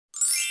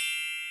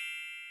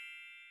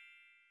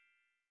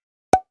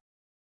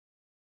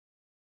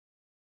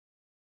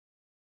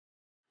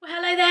Well,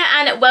 hello there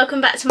and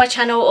welcome back to my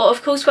channel, or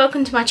of course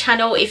welcome to my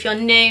channel if you're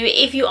new.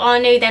 If you are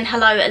new, then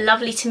hello,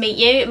 lovely to meet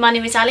you. My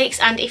name is Alex,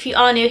 and if you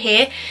are new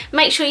here,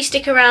 make sure you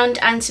stick around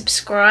and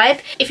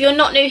subscribe. If you're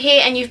not new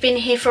here and you've been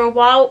here for a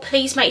while,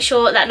 please make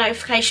sure that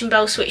notification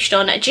bell switched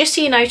on just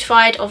so you're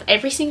notified of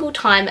every single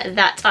time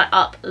that I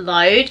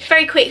upload.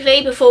 Very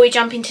quickly, before we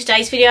jump into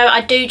today's video,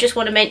 I do just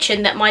want to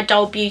mention that my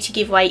doll beauty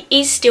giveaway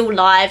is still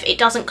live. It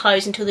doesn't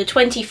close until the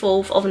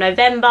 24th of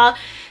November.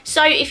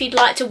 So if you'd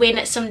like to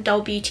win some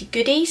doll beauty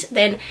goodies,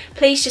 then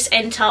please just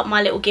enter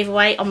my little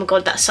giveaway. Oh my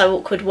god, that's so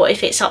awkward. What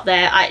if it's up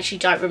there? I actually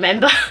don't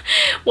remember.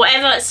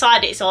 Whatever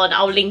side it's on,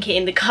 I'll link it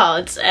in the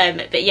cards.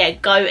 But yeah,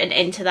 go and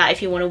enter that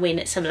if you want to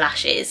win some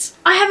lashes.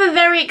 I have a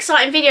very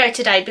exciting video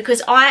today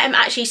because I am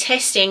actually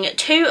testing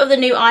two of the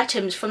new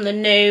items from the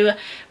new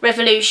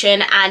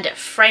Revolution and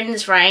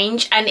Friends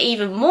range, and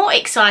even more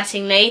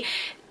excitingly,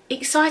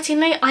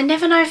 I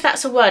never know if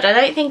that's a word. I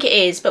don't think it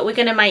is, but we're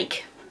going to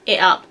make it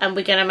up and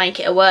we're gonna make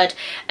it a word.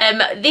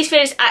 This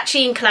video is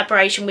actually in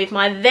collaboration with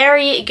my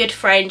very good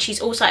friend. She's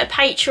also a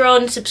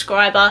Patreon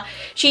subscriber.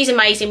 She's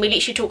amazing. We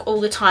literally talk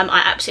all the time.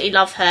 I absolutely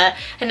love her.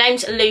 Her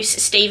name's Luce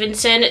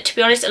Stephenson. To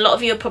be honest, a lot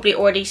of you are probably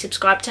already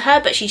subscribed to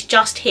her, but she's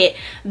just hit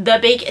the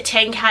big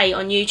 10k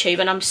on YouTube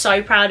and I'm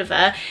so proud of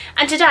her.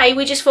 And today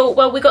we just thought,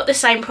 well, we got the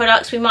same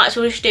products, we might as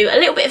well just do a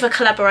little bit of a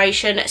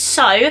collaboration.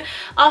 So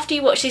after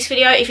you watch this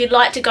video, if you'd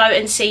like to go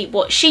and see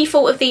what she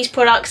thought of these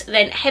products,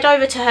 then head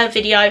over to her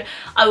video.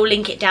 I will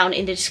link it down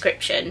in the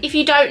description. If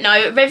you don't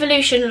know,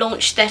 Revolution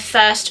launched their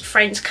first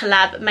Friends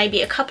collab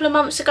maybe a couple of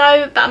months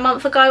ago, about a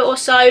month ago or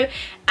so,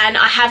 and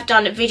I have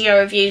done video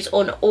reviews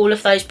on all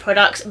of those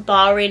products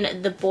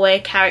barring the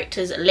boy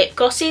characters lip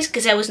glosses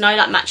because there was no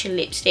like matching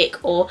lipstick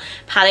or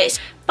palettes.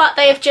 But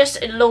they have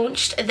just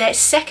launched their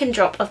second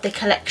drop of the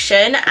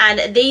collection,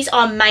 and these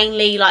are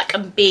mainly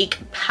like big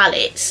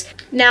palettes.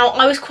 Now,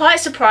 I was quite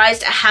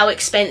surprised at how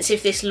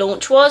expensive this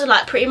launch was.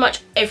 Like, pretty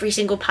much every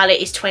single palette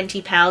is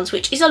 £20,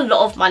 which is a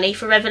lot of money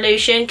for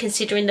Revolution,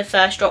 considering the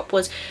first drop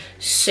was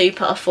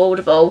super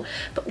affordable.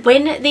 But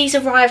when these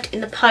arrived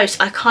in the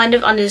post, I kind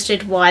of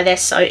understood why they're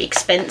so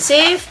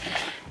expensive.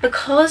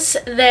 Because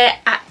they're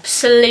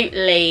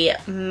absolutely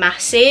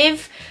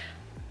massive.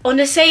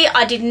 Honestly,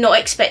 I did not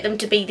expect them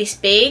to be this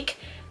big,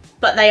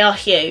 but they are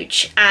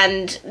huge,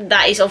 and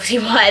that is obviously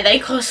why they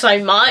cost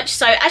so much.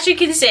 So as you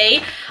can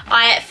see,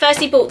 I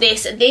firstly bought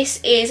this. This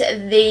is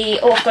the,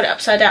 oh, I've got it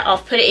upside down.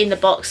 I've put it in the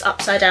box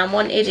upside down,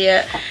 one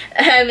idiot.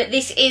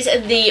 This is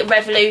the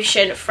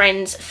Revolution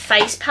Friends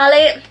face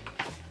palette.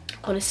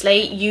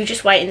 Honestly, you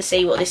just wait and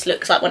see what this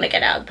looks like when I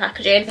get out of the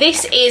packaging.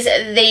 This is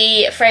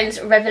the Friends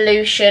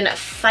Revolution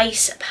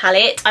face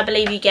palette. I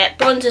believe you get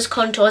bronzers,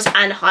 contours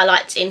and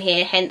highlights in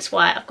here, hence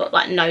why I've got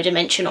like no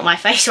dimension on my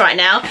face right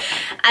now.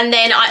 And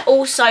then I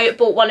also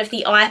bought one of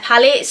the eye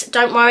palettes.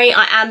 Don't worry,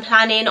 I am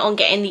planning on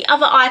getting the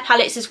other eye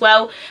palettes as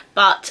well,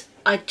 but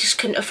I just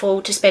couldn't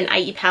afford to spend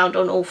 £80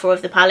 on all four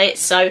of the palettes,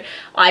 so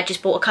I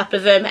just bought a couple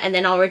of them, and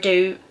then I'll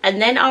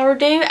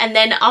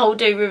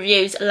do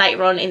reviews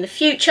later on in the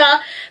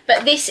future.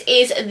 But this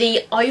is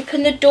the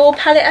Open the Door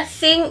palette, I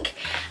think,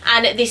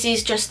 and this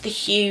is just the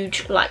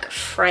huge like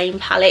frame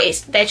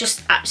palette. They're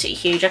just absolutely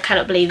huge. I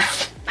cannot believe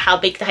how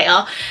big they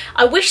are.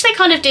 I wish they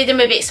kind of did them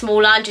a bit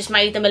smaller and just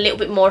made them a little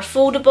bit more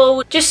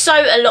affordable, just so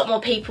a lot more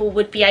people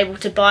would be able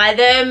to buy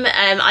them.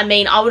 I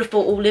mean, I would have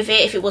bought all of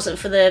it if it wasn't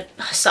for the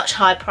such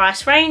high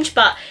price range.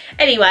 But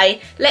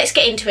anyway, let's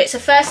get into it. So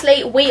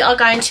firstly, we are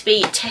going to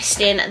be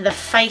testing the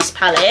face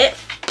palette.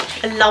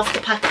 I love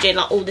the packaging,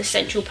 like all the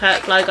Central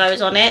Perk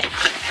logos on it,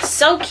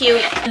 so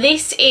cute.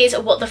 This is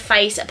what the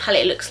face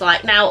palette looks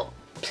like. Now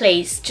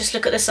please just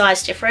look at the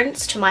size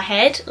difference to my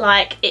head.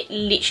 Like, it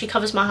literally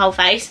covers my whole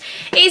face.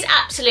 It is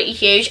absolutely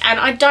huge, and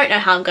I don't know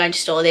how I'm going to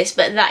store this,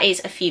 but that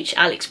is a future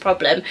Alex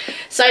problem.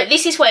 So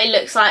this is what it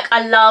looks like.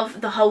 I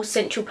love the whole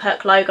Central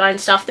Perk logo and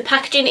stuff. The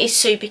packaging is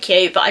super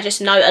cute, but I just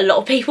know a lot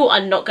of people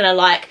are not going to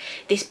like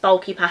this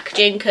bulky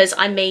packaging because,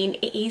 I mean,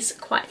 it is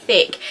quite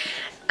thick.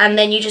 And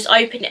then you just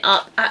open it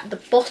up at the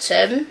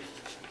bottom.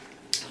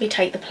 We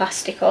take the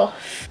plastic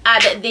off,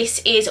 and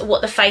this is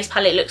what the face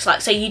palette looks like.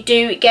 So you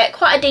do get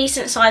quite a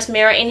decent sized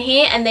mirror in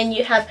here, and then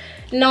you have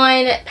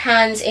 9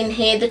 pans in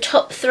here. The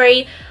top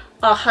 3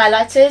 are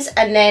highlighters,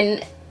 and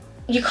then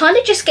you kind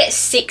of just get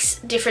 6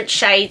 different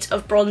shades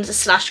of bronzer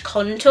slash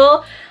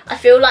contour. I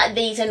feel like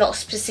these are not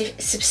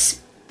specifically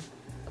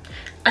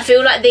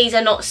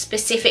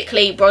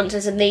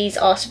bronzers, and these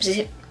are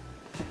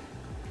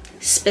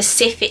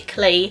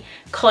specifically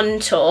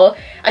contour.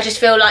 I just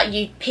feel like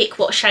you pick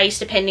what shades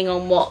depending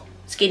on what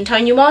skin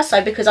tone you are.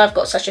 So because I've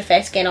got such a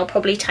fair skin, I'll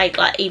probably take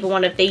like either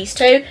one of these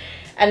two,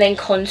 and then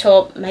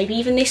contour maybe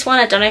even this one.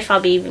 I don't know if I'll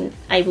be even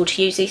able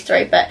to use these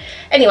 3, but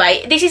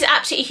anyway, this is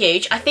absolutely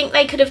huge. I think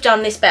they could have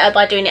done this better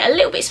by doing it a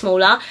little bit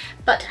smaller,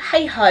 but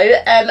hey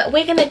ho.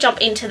 We're going to jump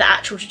into the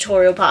actual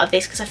tutorial part of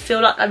this because I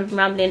feel like I've been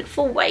rambling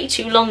for way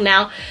too long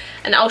now,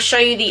 and I'll show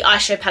you the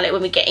eyeshadow palette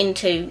when we get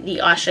into the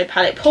eyeshadow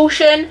palette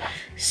portion.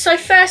 So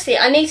firstly,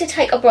 I need to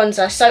take a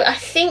bronzer. So I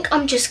think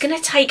I'm just going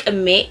to take a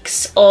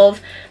mix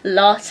of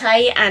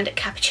latte and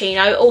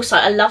cappuccino. Also,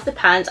 I love the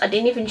pans. I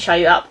didn't even show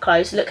you up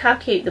close. Look how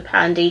cute the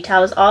pan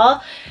details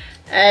are.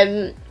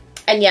 And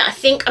yeah, I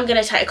think I'm going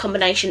to take a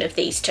combination of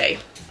these two.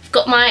 I've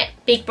got my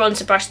big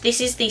bronzer brush. This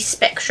is the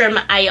Spectrum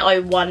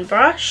A01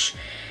 brush.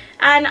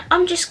 And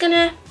I'm just going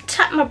to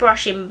tap my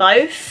brush in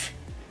both.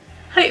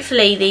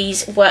 Hopefully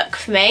these work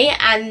for me,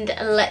 and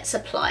let's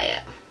apply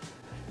it.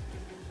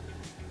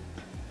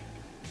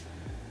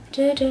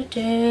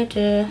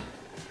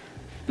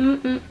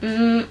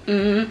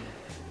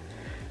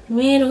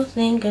 Middle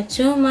finger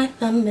to my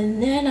thumb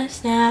and then I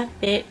snap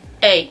it.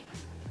 Hey,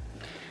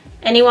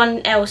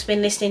 anyone else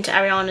been listening to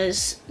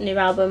Ariana's new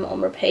album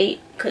on repeat?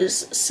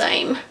 Because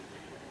same,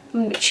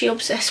 I'm literally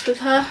obsessed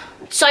with her.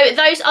 So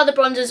those are the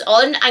bronzers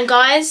on, and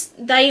guys,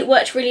 they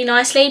worked really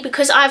nicely.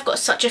 Because I've got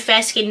such a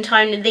fair skin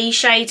tone, these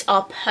shades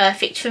are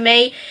perfect for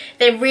me.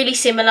 They're really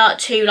similar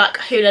to like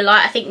Hula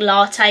Light. I think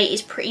Latte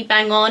is pretty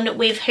bang on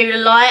with Hula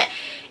Light.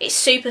 It's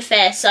super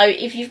fair, so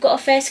if you've got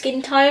a fair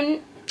skin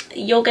tone,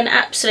 you're going to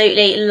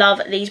absolutely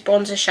love these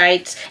bronzer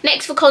shades.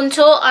 Next for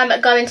contour,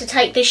 I'm going to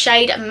take this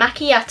shade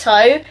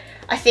Macchiato.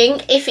 I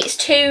think if it's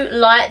too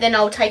light, then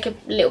I'll take a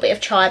little bit of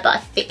Chai,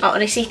 but I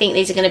honestly think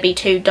these are going to be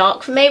too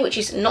dark for me, which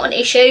is not an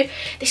issue.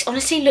 This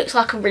honestly looks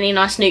like a really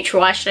nice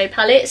neutral eyeshadow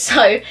palette,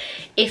 so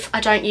if I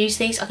don't use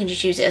these, I can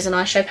just use it as an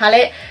eyeshadow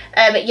palette.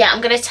 But yeah,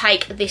 I'm going to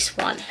take this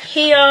one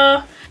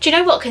here. Do you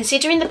know what?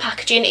 Considering the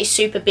packaging is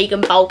super big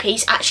and bulky,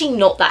 it's actually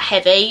not that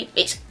heavy.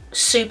 It's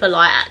super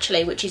light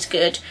actually, which is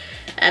good.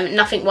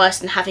 Nothing worse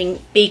than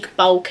having big,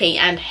 bulky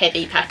and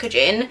heavy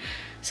packaging.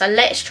 So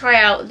let's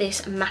try out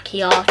this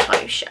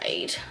Macchiato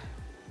shade.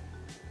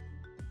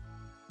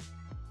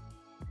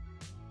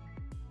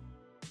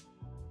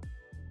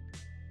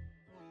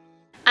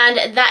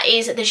 And that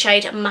is the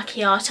shade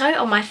Macchiato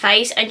on my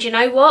face. And you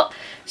know what?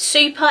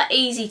 Super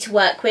easy to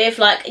work with.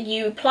 Like,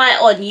 you apply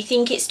it on, you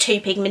think it's too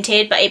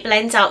pigmented, but it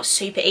blends out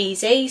super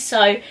easy.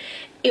 So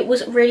it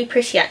was really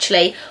pretty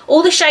actually.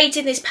 All the shades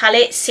in this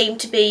palette seem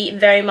to be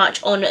very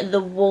much on the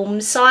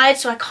warm side.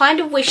 So I kind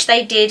of wish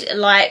they did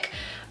like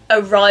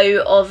a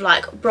row of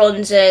like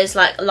bronzers,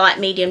 like light,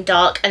 medium,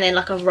 dark, and then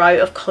like a row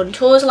of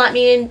contours, light,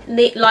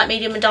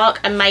 medium and dark,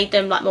 and made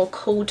them like more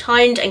cool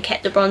toned and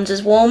kept the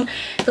bronzers warm,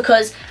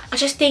 because I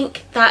just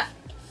think that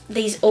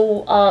these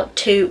all are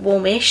too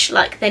warmish.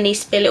 Like, there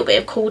needs to be a little bit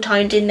of cool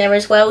toned in there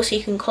as well, so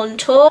you can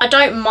contour. I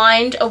don't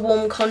mind a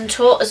warm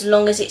contour as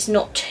long as it's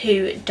not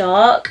too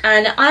dark,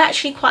 and I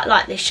actually quite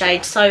like this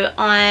shade, so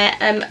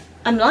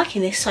I'm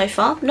liking this so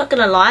far, I'm not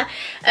gonna lie.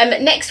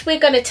 Next we're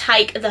gonna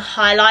take the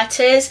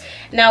highlighters.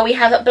 Now we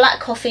have Black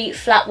Coffee,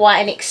 Flat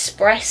White and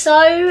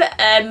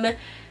Espresso.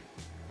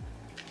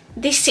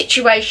 This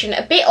situation,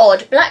 a bit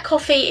odd. Black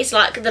Coffee is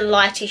like the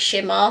lightest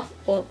shimmer,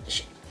 or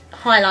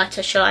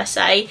highlighter shall I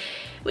say,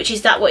 which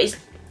is that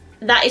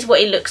is what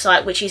it looks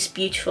like, which is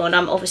beautiful, and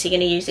I'm obviously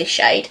going to use this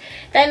shade.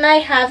 Then they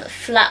have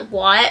Flat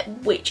White,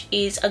 which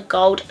is a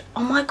gold.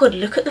 Oh my god,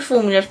 look at the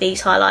formula of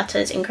these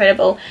highlighters,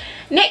 incredible.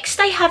 Next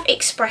they have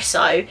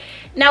Espresso.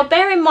 Now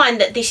bear in mind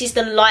that this is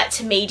the light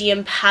to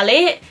medium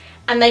palette,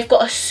 and they've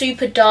got a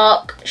super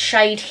dark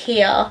shade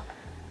here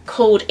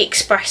called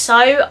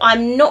Espresso.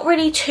 I'm not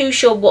really too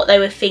sure what they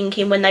were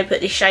thinking when they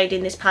put this shade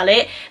in this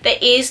palette. There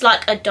is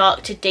like a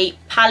dark to deep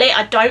palette.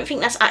 I don't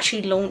think that's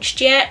actually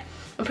launched yet.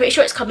 I'm pretty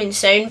sure it's coming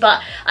soon,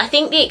 but I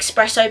think the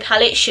Espresso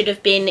palette should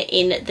have been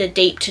in the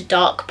deep to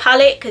dark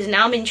palette, because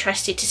now I'm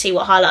interested to see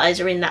what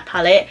highlighters are in that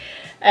palette.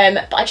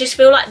 But I just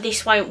feel like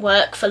this won't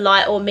work for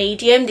light or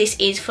medium. This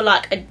is for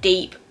like a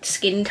deep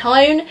skin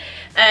tone.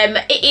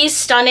 It is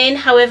stunning,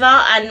 however,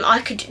 and I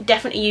could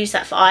definitely use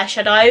that for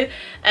eyeshadow.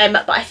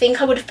 But I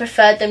think I would have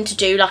preferred them to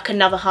do like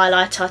another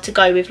highlighter to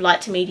go with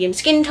light to medium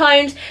skin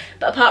tones.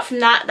 But apart from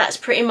that, that's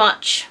pretty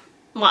much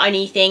my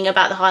only thing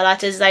about the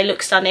highlighters. They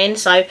look stunning,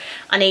 so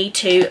I need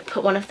to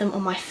put one of them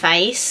on my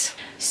face.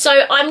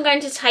 So I'm going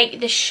to take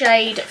the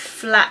shade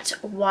Flat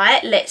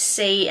White. Let's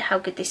see how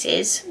good this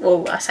is.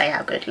 Well, I say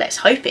how good, let's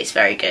hope it's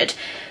very good.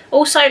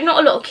 Also,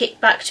 not a lot of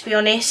kickback, to be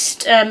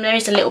honest. There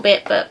is a little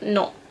bit, but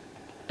not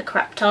a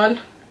crap ton.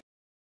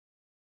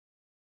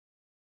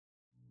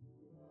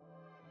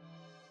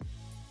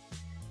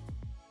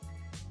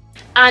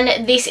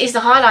 And this is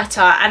the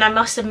highlighter, and I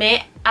must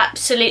admit,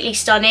 absolutely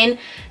stunning.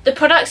 The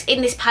products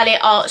in this palette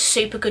are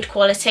super good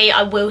quality,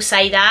 I will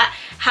say that.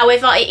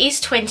 However, it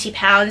is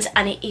 £20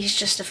 and it is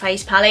just a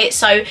face palette.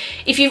 So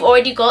if you've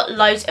already got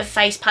loads of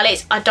face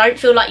palettes, I don't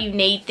feel like you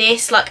need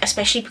this, like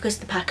especially because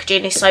the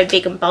packaging is so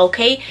big and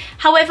bulky.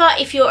 However,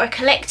 if you're a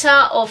collector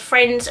of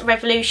Friends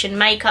Revolution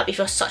makeup, if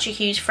you're such a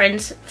huge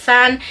Friends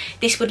fan,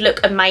 this would look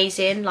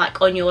amazing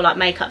like on your like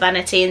makeup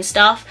vanity and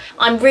stuff.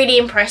 I'm really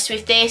impressed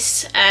with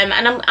this, and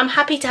I'm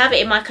happy to have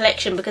it in my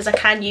collection because I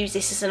can use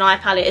this as an eye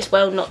palette as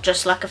well, not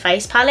just like a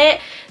face palette.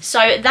 So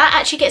that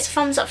actually gets a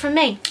thumbs up from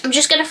me. I'm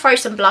just going to throw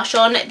some blush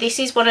on. This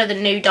is one of the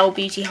new Doll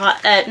Beauty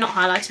not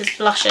highlighters,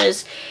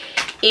 blushers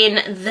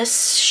in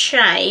this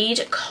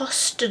shade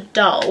Costa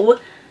Doll.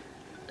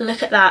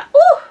 Look at that.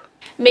 Ooh!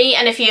 Me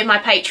and a few of my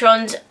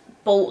patrons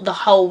bought the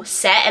whole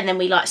set and then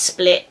we like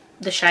split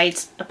the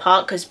shades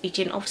apart because we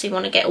didn't obviously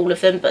want to get all of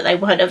them, but they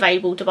weren't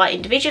available to buy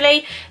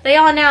individually. They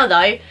are now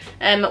though.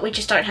 We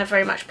just don't have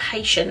very much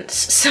patience,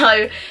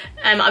 so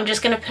I'm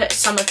just going to put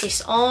some of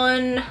this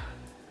on.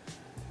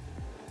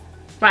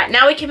 Right,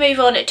 now we can move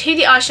on to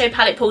the eyeshadow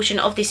palette portion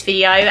of this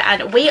video,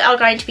 and we are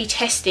going to be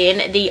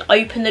testing the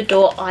Open the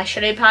Door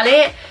eyeshadow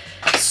palette.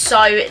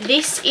 So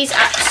this is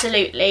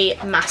absolutely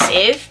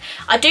massive.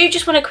 I do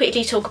just want to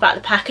quickly talk about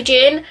the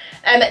packaging.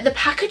 The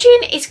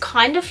packaging is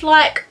kind of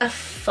like a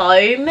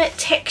foam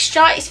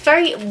texture. It's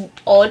very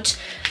odd.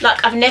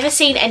 Like, I've never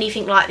seen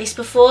anything like this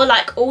before.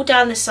 Like, all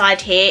down the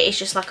side here is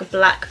just like a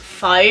black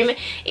foam.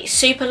 It's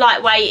super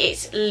lightweight.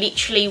 It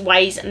literally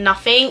weighs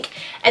nothing.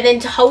 And then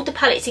to hold the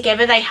palette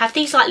together, they have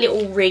these like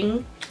little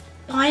ring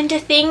binder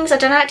things. I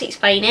don't know how to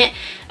explain it,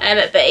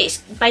 but it's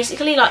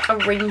basically like a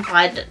ring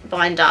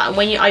binder, and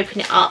when you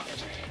open it up,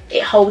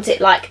 it holds it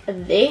like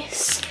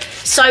this.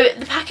 So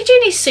the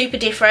packaging is super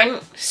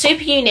different,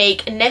 super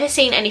unique, never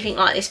seen anything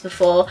like this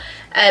before,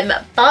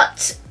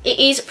 but it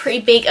is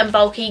pretty big and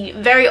bulky,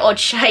 very odd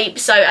shape,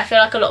 so I feel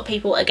like a lot of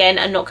people again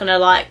are not gonna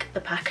like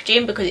the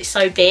packaging because it's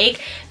so big.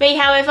 Me,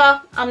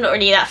 however, I'm not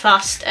really that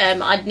fussed.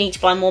 I'd need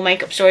to buy more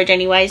makeup storage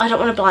anyways. I don't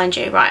want to blind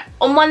you. Right,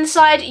 on one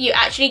side you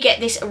actually get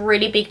this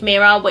really big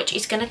mirror, which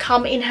is going to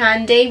come in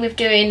handy with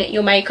doing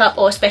your makeup,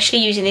 or especially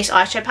using this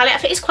eyeshadow palette. I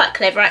think it's quite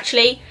clever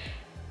actually.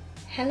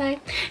 Hello,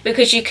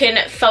 because you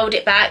can fold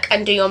it back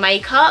and do your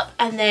makeup.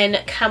 And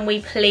then can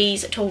we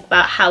please talk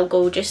about how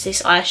gorgeous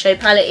this eyeshadow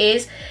palette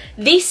is?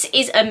 This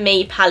is a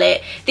me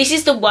palette. This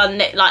is the one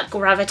that like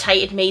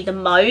gravitated me the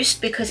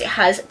most because it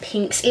has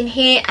pinks in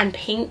here, and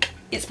pink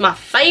is my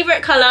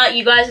favorite color.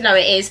 You guys know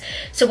it is.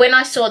 So when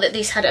I saw that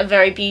this had a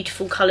very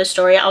beautiful color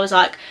story, I was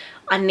like,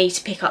 I need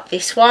to pick up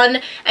this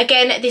one.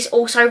 Again, this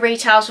also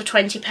retails for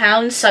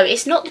 £20, so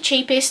it's not the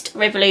cheapest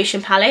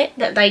Revolution palette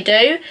that they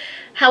do.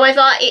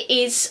 However, it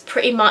is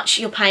pretty much,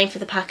 you're paying for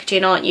the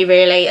packaging, aren't you,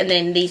 really? And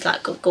then these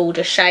like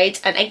gorgeous shades.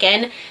 And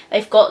again,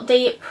 they've got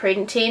the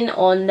printing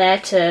on there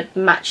to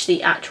match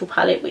the actual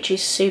palette, which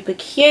is super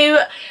cute.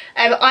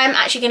 I'm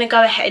actually going to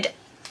go ahead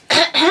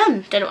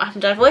don't know what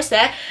happened to my voice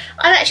there.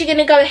 I'm actually going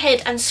to go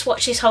ahead and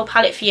swatch this whole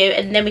palette for you,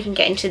 and then we can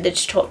get into the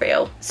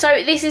tutorial.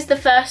 So this is the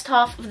first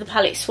half of the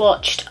palette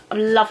swatched. I'm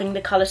loving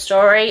the colour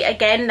story.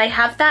 Again, they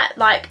have that,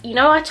 like, you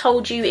know, I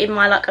told you in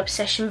my like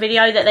obsession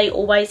video that they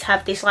always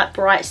have this like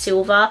bright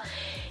silver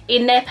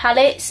in their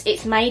palettes.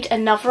 It's made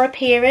another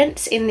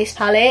appearance in this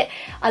palette.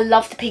 I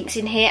love the pinks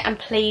in here, and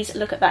please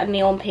look at that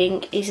neon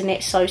pink. Isn't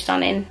it so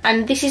stunning?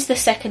 And this is the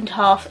second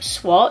half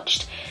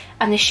swatched.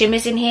 And the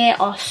shimmers in here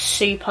are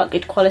super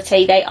good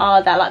quality. They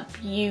are that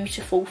like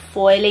beautiful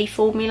foily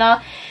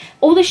formula.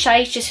 All the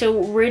shades just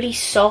feel really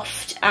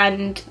soft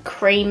and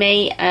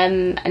creamy,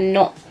 and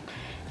not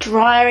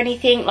dry or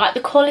anything. Like, the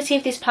quality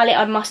of this palette,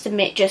 I must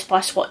admit, just by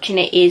swatching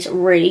it, is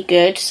really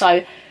good.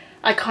 So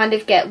I kind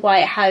of get why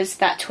it has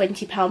that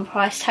 £20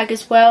 price tag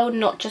as well,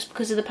 not just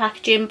because of the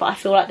packaging, but I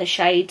feel like the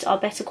shades are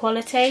better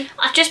quality.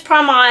 I've just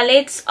primed my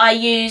eyelids. I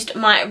used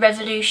my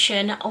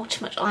Revolution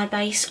Ultimate Eye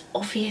Base,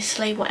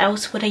 obviously. What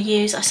else would I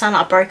use? I sound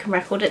like a broken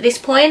record at this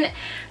point.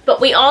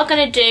 But we are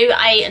going to do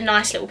a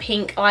nice little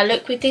pink eye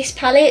look with this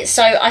palette.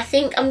 So I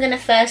think I'm going to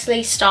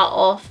firstly start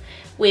off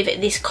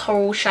with this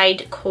coral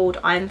shade called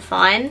I'm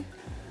Fine.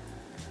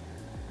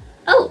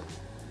 Oh,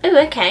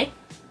 okay.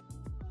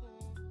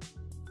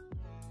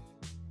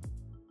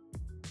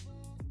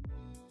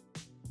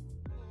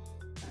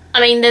 I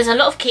mean, there's a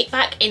lot of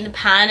kickback in the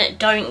pan,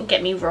 don't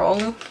get me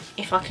wrong,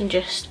 if I can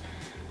just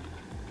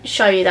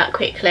show you that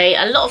quickly.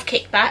 A lot of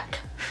kickback,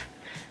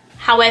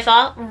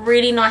 however,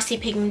 really nicely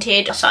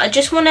pigmented. So I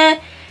just want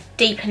to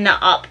deepen that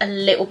up a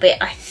little bit,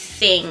 I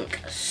think.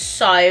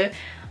 So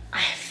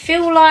I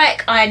feel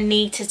like I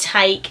need to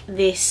take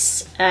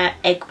this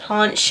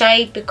eggplant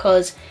shade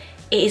because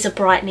it is a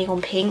bright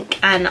neon pink,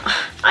 and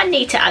I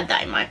need to add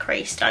that in my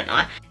crease, don't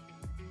I?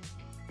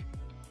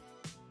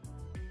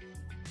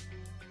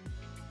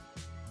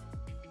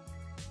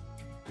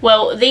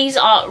 Well, these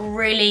are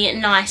really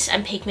nice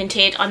and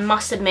pigmented, I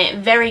must admit,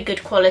 very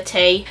good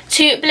quality.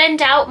 To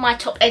blend out my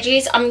top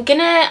edges, I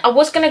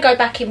was gonna go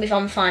back in with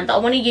I'm Fine, but I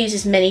want to use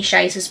as many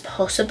shades as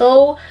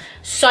possible.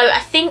 So I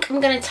think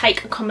I'm gonna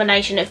take a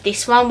combination of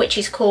this one, which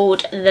is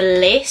called The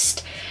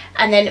List,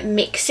 and then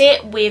mix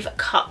it with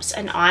Cups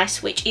and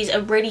Ice, which is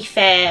a really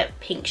fair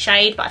pink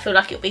shade, but I feel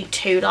like it'll be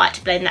too light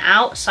to blend that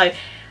out. So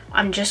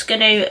I'm just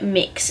gonna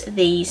mix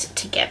these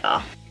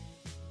together.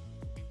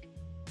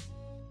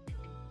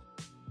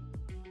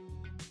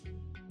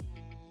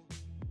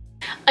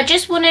 I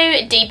just want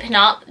to deepen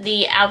up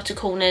the outer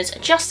corners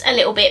just a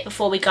little bit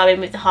before we go in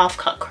with the half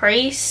cut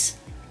crease.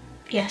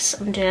 Yes,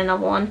 I'm doing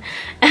another one.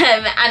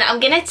 And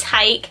I'm going to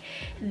take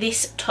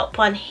this top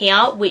one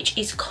here, which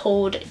is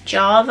called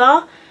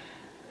Java.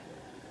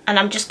 And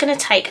I'm just going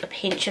to take a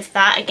pinch of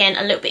that, again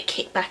a little bit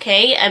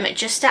kickbacky,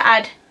 just to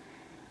add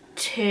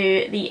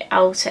to the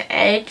outer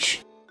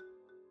edge.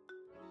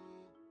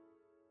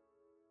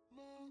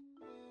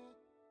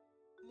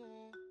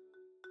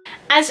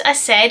 As I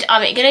said,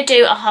 I'm going to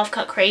do a half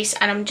cut crease,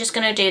 and I'm just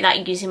going to do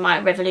that using my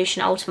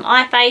Revolution Ultimate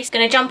Eye Base.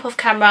 Going to jump off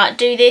camera,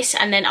 do this,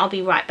 and then I'll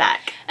be right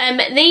back.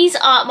 These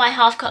are my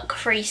half cut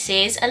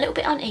creases, a little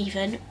bit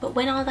uneven, but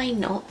when are they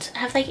not?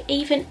 Have they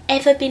even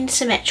ever been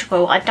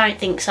symmetrical? I don't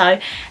think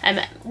so.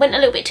 Went a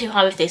little bit too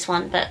high with this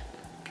one, but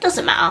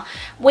doesn't matter.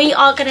 We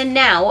are going to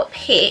now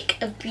pick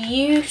a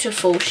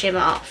beautiful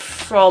shimmer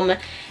from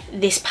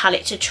this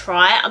palette to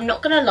try. I'm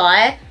not going to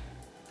lie.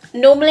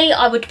 Normally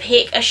I would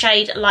pick a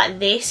shade like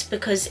this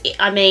because,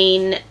 I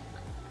mean,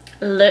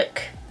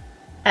 look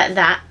at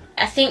that.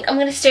 I think I'm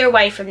going to steer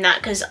away from that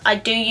because I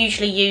do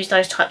usually use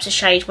those types of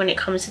shades when it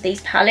comes to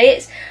these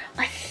palettes.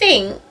 I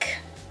think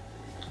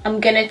I'm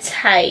going to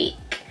take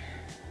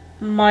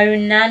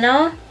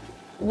Monana,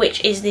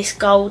 which is this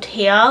gold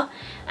here,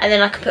 and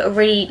then I can put a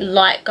really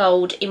light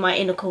gold in my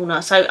inner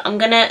corner. So I'm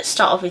going to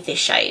start off with this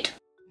shade.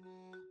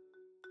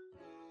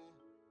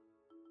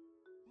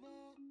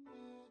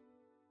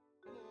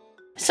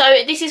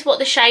 So this is what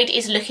the shade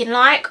is looking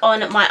like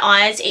on my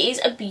eyes. It is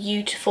a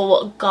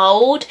beautiful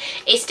gold.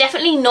 It's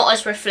definitely not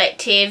as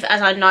reflective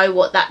as I know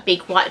what that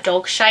big white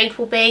dog shade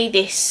will be,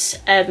 this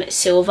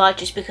silver,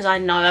 just because I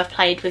know I've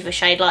played with a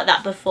shade like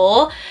that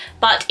before.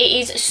 But it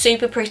is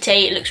super pretty.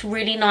 It looks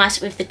really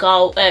nice with the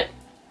gold,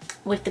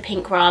 with the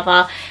pink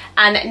rather.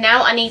 And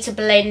now I need to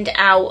blend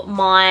out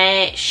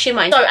my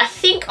shimmer. So I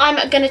think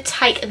I'm going to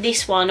take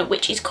this one,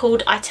 which is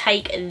called I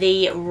Take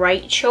the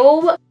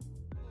Rachel.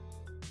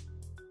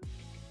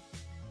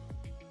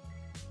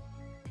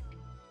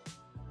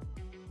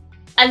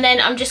 And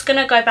then I'm just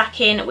going to go back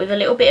in with a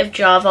little bit of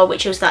Java,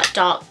 which was that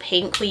dark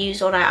pink we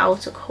used on our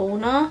outer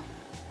corner,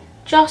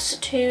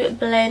 just to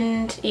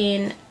blend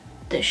in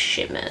the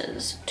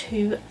shimmers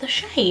to the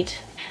shade.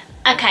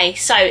 Okay,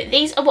 so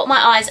these are what my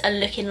eyes are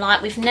looking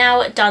like. We've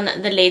now done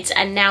the lids,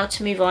 and now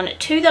to move on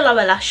to the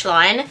lower lash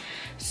line.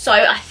 So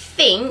I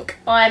think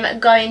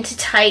I'm going to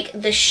take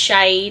the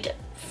shade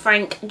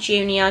Frank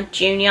Junior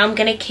Junior. I'm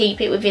going to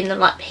keep it within the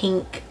like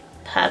pink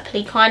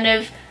purpley kind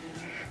of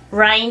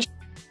range.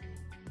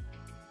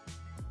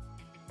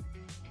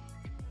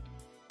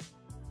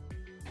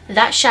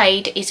 That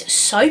shade is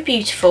so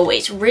beautiful.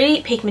 It's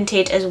really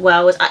pigmented as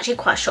well. I was actually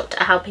quite shocked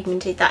at how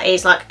pigmented that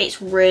is. Like,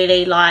 it's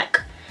really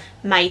like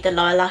made the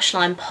lower lash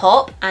line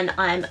pop, and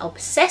I'm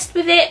obsessed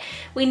with it.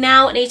 We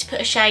now need to put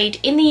a shade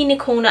in the inner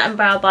corner and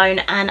brow bone,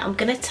 and I'm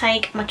going to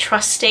take my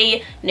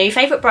trusty new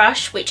favourite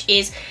brush, which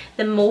is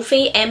the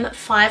Morphe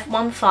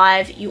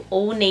M515. You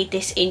all need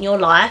this in your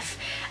life.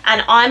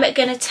 And I'm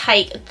going to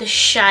take the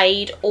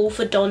shade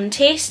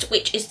Orthodontist,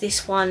 which is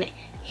this one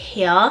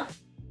here.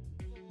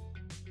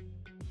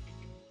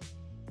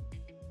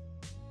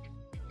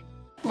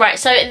 Right,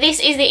 so this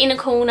is the inner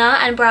corner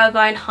and brow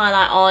bone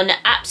highlight on.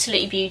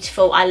 Absolutely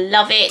beautiful. I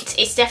love it.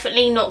 It's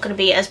definitely not going to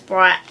be as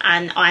bright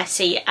and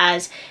icy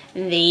as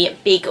the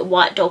big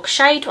white dog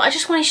shade, but I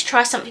just wanted to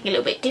try something a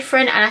little bit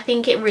different, and I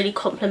think it really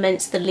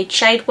complements the lid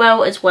shade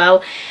well as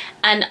well.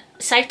 And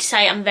safe to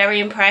say, I'm very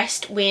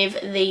impressed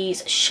with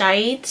these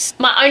shades.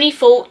 My only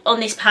fault on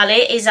this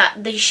palette is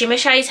that the shimmer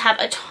shades have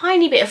a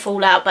tiny bit of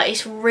fallout, but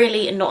it's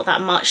really not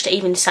that much to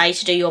even say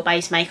to do your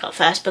base makeup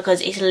first,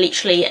 because it's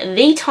literally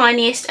the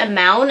tiniest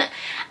amount.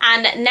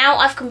 And now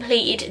I've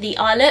completed the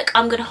eye look,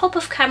 I'm going to hop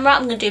off camera.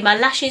 I'm going to do my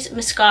lashes,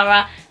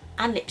 mascara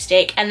and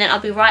lipstick, and then I'll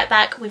be right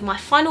back with my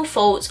final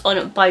thoughts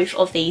on both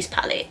of these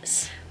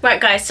palettes. Right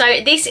guys,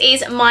 so this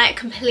is my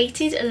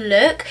completed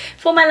look.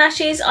 For my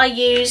lashes, I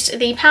used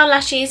the Pound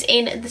Lashes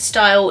in the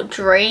style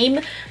Dream.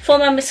 For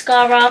my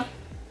mascara,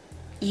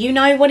 you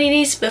know what it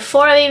is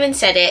before I've even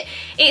said it.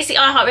 It's the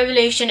I Heart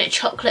Revolution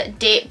Chocolate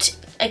Dipped.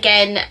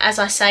 Again, as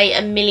I say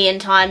a million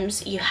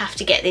times, you have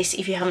to get this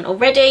if you haven't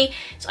already.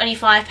 It's only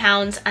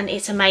 £5 and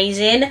it's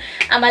amazing.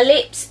 And my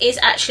lips is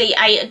actually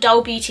a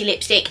Doll Beauty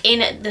lipstick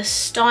in the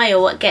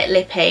style Get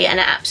Lippy, and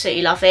I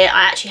absolutely love it.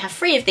 I actually have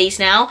 3 of these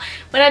now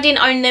when I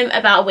didn't own them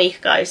about a week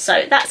ago,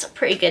 so that's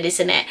pretty good,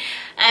 isn't it?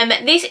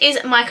 This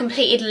is my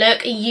completed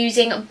look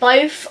using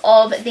both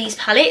of these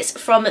palettes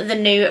from the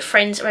new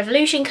Friends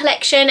Revolution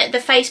collection, the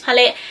face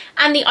palette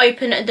and the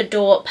Open the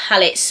Door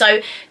palette.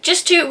 So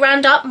just to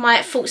round up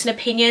my thoughts and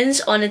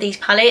opinions on these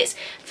palettes,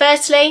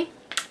 firstly,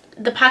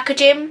 the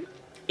packaging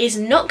is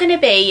not going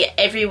to be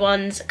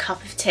everyone's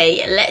cup of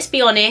tea. Let's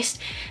be honest,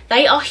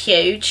 they are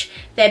huge,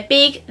 they're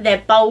big,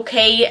 they're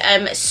bulky,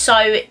 so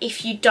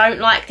if you don't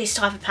like this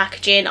type of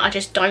packaging, I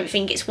just don't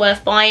think it's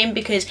worth buying,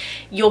 because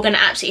you're going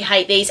to absolutely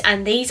hate these,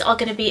 and these are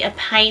going to be a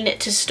pain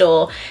to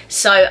store.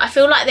 So I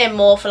feel like they're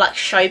more for like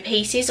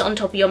showpieces on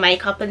top of your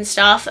makeup and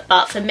stuff,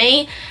 but for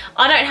me,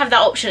 I don't have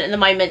that option at the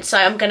moment, so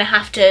I'm going to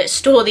have to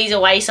store these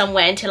away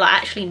somewhere until I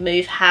actually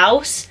move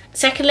house.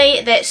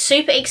 Secondly, they're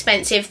super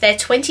expensive. They're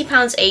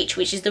 £20 each,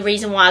 which is the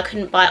reason why I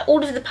couldn't buy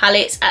all of the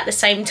palettes at the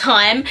same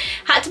time.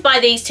 Had to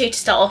buy these 2 to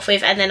start off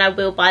with, and then I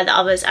will buy the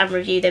others and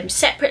review them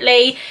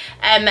separately.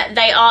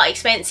 They are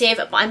expensive,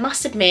 but I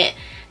must admit,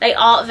 they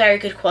are very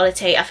good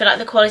quality. I feel like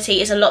the quality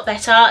is a lot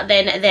better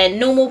than their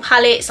normal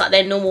palettes, like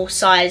their normal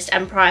sized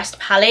and priced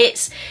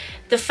palettes.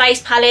 The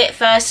face palette,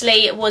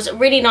 firstly, was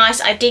really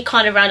nice. I did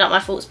kind of round up my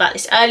thoughts about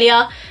this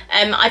earlier.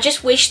 I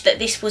just wish that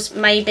this was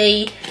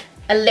maybe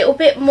a little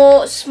bit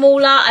more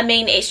smaller. I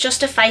mean, it's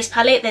just a face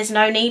palette, there's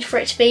no need for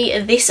it to be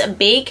this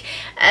big,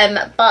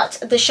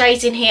 but the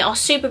shades in here are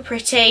super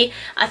pretty.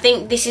 I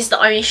think this is the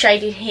only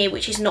shade in here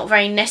which is not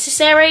very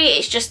necessary.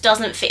 It just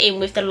doesn't fit in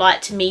with the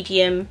light to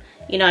medium,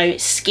 you know,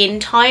 skin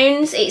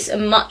tones. It's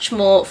much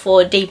more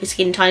for deeper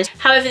skin tones.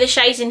 However, the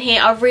shades in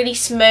here are really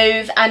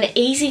smooth and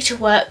easy to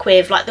work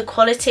with. Like, the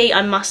quality,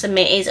 I must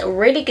admit, is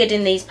really good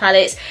in these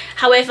palettes.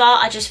 However,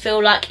 I just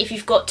feel like if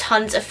you've got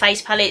tons of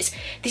face palettes,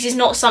 this is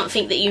not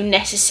something that you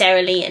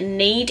necessarily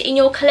need in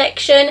your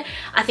collection.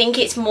 I think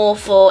it's more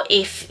for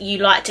if you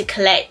like to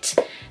collect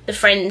the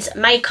Friends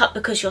makeup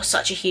because you're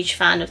such a huge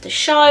fan of the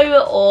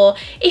show, or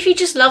if you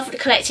just love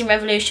collecting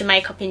Revolution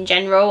makeup in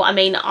general. I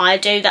mean, I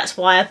do, that's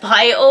why I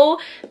buy it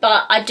all,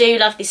 but I do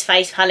love this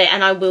face palette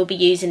and I will be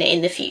using it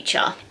in the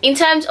future. In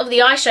terms of the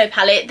eyeshadow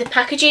palette, the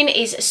packaging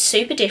is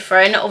super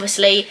different.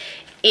 Obviously,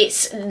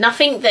 it's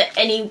nothing that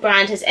any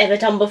brand has ever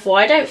done before,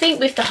 I don't think,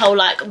 with the whole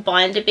like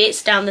binder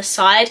bits down the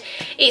side.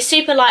 It's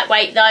super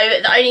lightweight though.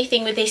 The only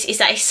thing with this is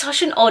that it's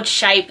such an odd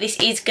shape. This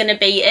is going to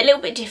be a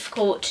little bit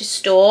difficult to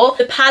store.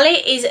 The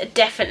palette is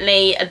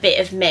definitely a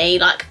bit of me.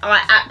 Like,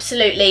 I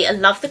absolutely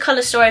love the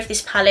colour story of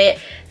this palette.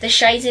 The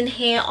shades in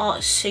here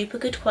are super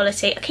good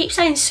quality. I keep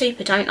saying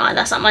super, don't I?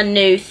 That's like my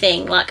new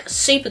thing. Like,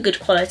 super good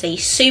quality,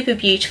 super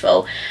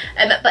beautiful.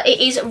 But it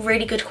is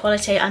really good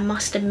quality, I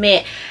must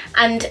admit.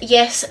 And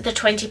yes, the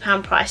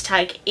 £20 price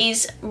tag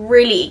is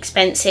really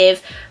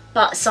expensive,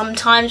 but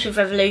sometimes with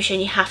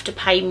Revolution you have to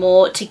pay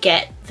more to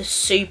get the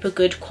super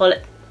good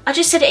quality. I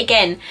just said it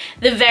again.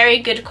 The very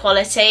good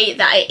quality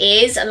that it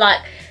is.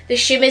 Like, the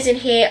shimmers in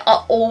here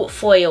are all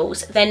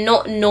foils. They're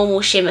not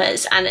normal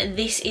shimmers, and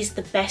this is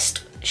the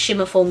best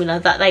shimmer formula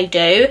that they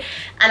do,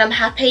 and I'm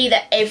happy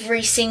that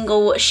every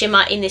single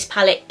shimmer in this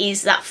palette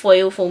is that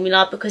foil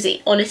formula because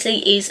it honestly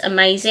is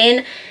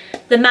amazing.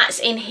 The mattes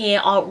in here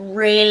are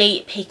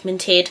really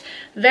pigmented,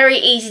 very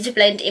easy to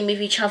blend in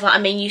with each other. I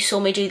mean, you saw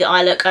me do the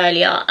eye look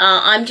earlier.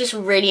 I'm just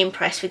really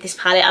impressed with this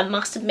palette, I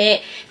must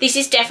admit. This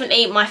is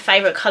definitely my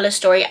favourite colour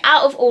story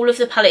out of all of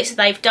the palettes that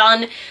they've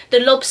done. The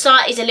Lobster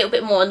is a little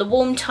bit more on the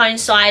warm tone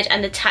side,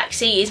 and the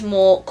Taxi is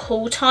more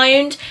cool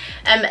toned.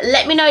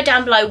 Let me know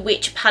down below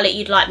which palette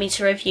you'd like me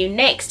to review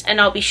next,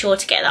 and I'll be sure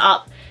to get that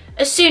up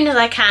as soon as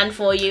I can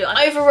for you.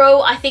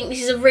 Overall, I think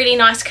this is a really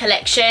nice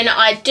collection.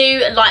 I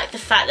do like the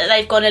fact that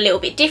they've gone a little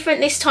bit different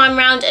this time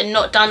round and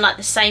not done like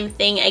the same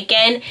thing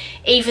again,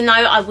 even though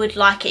I would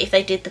like it if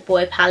they did the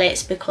boy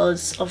palettes,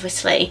 because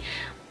obviously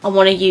I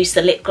want to use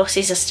the lip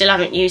glosses. I still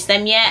haven't used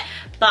them yet,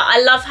 but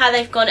I love how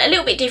they've gone a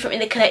little bit different in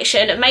the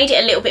collection, made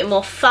it a little bit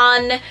more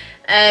fun.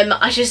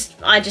 I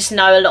just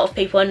know a lot of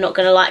people are not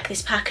going to like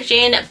this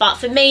packaging, but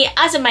for me,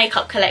 as a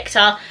makeup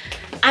collector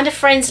and a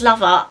Friends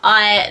lover,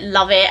 I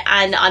love it,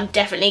 and I'm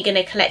definitely going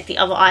to collect the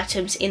other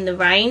items in the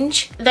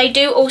range. They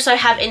do also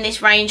have in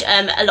this range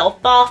a lot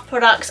of bath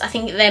products. I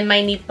think they're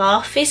mainly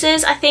bath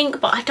fizzers, I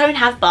think, but I don't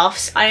have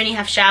baths, I only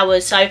have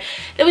showers, so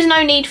there was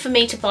no need for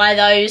me to buy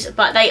those,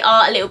 but they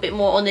are a little bit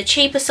more on the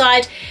cheaper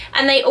side.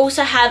 And they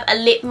also have a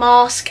lip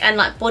mask and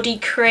like body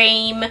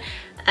cream,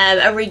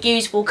 a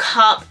reusable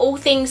cup, all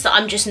things that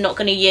I'm just not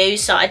going to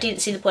use, so I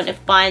didn't see the point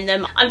of buying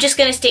them. I'm just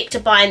going to stick to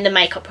buying the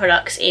makeup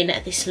products in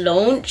this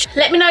launch.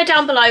 Let me know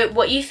down below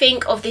what you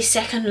think of this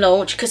second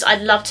launch, because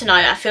I'd love to know.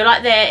 I feel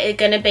like there are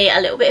going to be a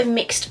little bit of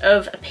mixed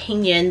of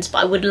opinions, but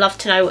I would love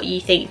to know what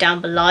you think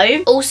down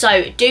below.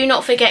 Also, do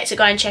not forget to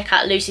go and check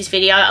out Luce's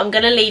video. I'm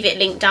going to leave it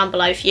linked down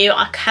below for you.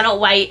 I cannot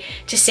wait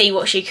to see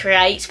what she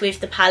creates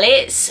with the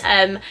palettes.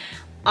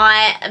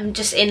 I am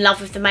just in love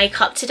with the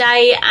makeup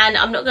today, and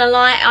I'm not gonna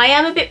lie, I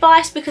am a bit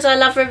biased because I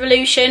love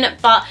Revolution,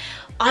 but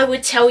I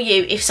would tell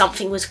you if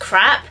something was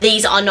crap.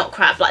 These are not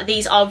crap. Like,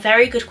 these are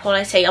very good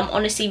quality. I'm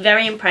honestly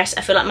very impressed.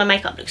 I feel like my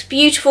makeup looks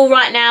beautiful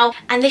right now,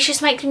 and this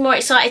just makes me more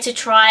excited to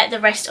try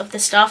the rest of the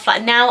stuff.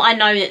 Like, now I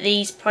know that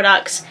these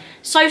products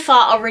so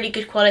far are really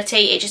good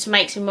quality, it just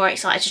makes me more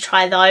excited to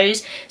try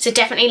those. So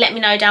definitely let me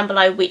know down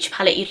below which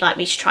palette you'd like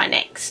me to try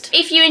next.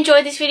 If you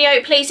enjoyed this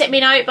video, please let me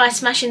know by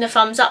smashing the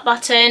thumbs up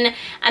button,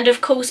 and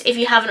of course if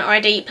you haven't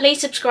already, please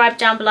subscribe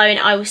down below, and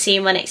I will see you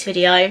in my next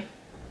video.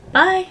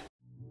 Bye.